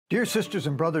Dear sisters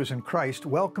and brothers in Christ,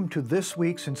 welcome to this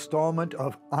week's installment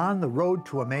of On the Road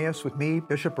to Emmaus with me,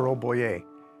 Bishop Earl Boyea.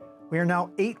 We are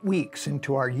now 8 weeks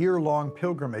into our year-long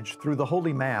pilgrimage through the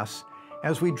Holy Mass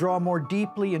as we draw more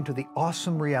deeply into the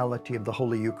awesome reality of the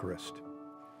Holy Eucharist.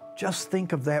 Just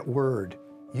think of that word,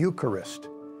 Eucharist.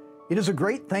 It is a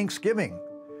great thanksgiving.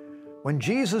 When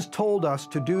Jesus told us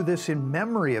to do this in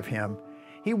memory of Him,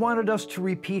 He wanted us to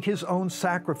repeat His own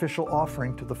sacrificial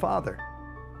offering to the Father.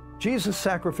 Jesus'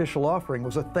 sacrificial offering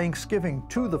was a thanksgiving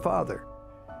to the Father.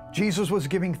 Jesus was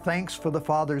giving thanks for the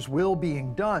Father's will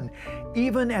being done,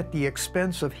 even at the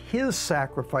expense of His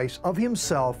sacrifice of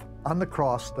Himself on the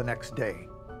cross the next day.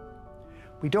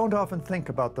 We don't often think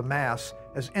about the Mass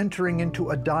as entering into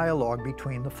a dialogue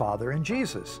between the Father and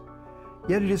Jesus.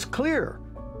 Yet it is clear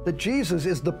that Jesus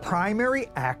is the primary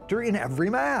actor in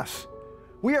every Mass.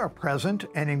 We are present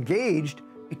and engaged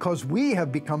because we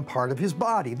have become part of His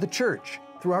body, the Church,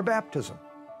 through our baptism.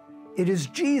 It is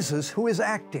Jesus who is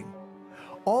acting.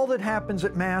 All that happens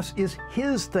at Mass is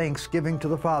His thanksgiving to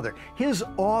the Father, His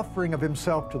offering of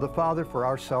Himself to the Father for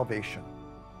our salvation.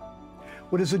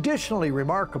 What is additionally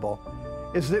remarkable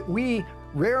is that we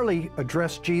rarely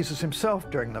address Jesus Himself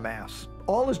during the Mass.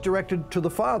 All is directed to the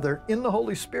Father in the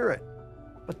Holy Spirit.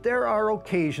 But there are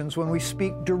occasions when we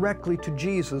speak directly to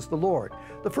Jesus the Lord.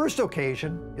 The first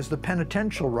occasion is the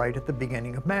penitential rite at the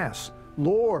beginning of Mass.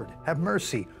 Lord, have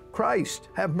mercy. Christ,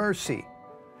 have mercy.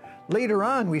 Later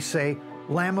on, we say,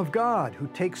 Lamb of God, who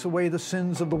takes away the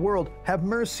sins of the world, have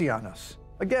mercy on us.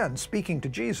 Again, speaking to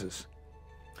Jesus.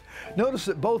 Notice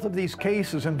that both of these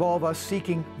cases involve us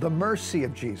seeking the mercy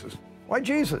of Jesus. Why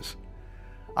Jesus?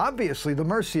 Obviously, the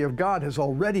mercy of God has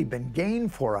already been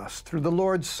gained for us through the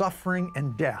Lord's suffering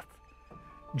and death.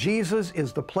 Jesus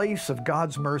is the place of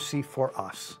God's mercy for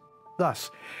us.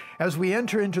 Thus, as we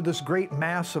enter into this great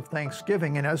Mass of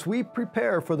thanksgiving and as we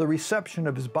prepare for the reception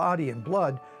of His body and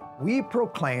blood, we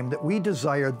proclaim that we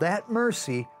desire that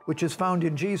mercy which is found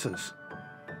in Jesus.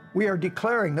 We are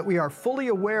declaring that we are fully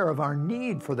aware of our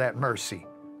need for that mercy,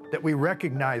 that we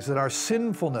recognize that our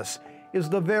sinfulness is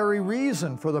the very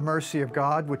reason for the mercy of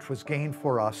God which was gained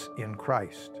for us in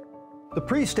Christ. The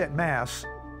priest at Mass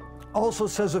also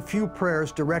says a few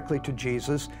prayers directly to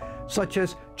Jesus, such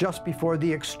as just before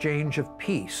the exchange of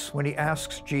peace, when he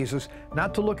asks Jesus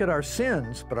not to look at our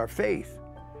sins, but our faith.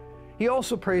 He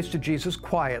also prays to Jesus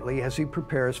quietly as he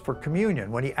prepares for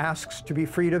communion, when he asks to be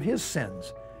freed of his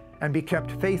sins and be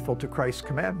kept faithful to Christ's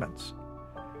commandments.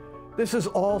 This is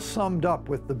all summed up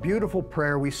with the beautiful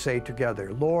prayer we say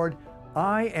together, Lord,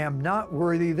 I am not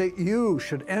worthy that you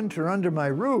should enter under my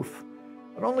roof,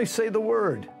 but only say the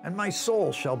word, and my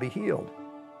soul shall be healed.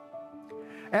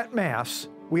 At Mass,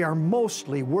 we are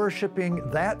mostly worshiping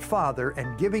that Father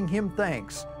and giving Him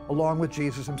thanks along with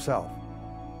Jesus Himself.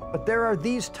 But there are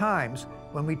these times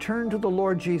when we turn to the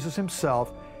Lord Jesus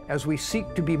Himself as we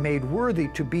seek to be made worthy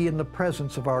to be in the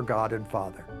presence of our God and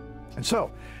Father. And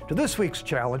so, to this week's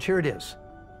challenge, here it is.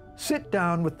 Sit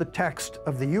down with the text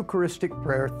of the Eucharistic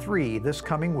Prayer III this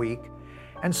coming week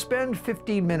and spend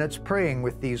 15 minutes praying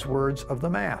with these words of the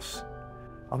Mass.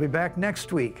 I'll be back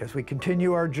next week as we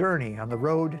continue our journey on the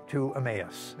road to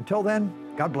Emmaus. Until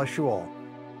then, God bless you all.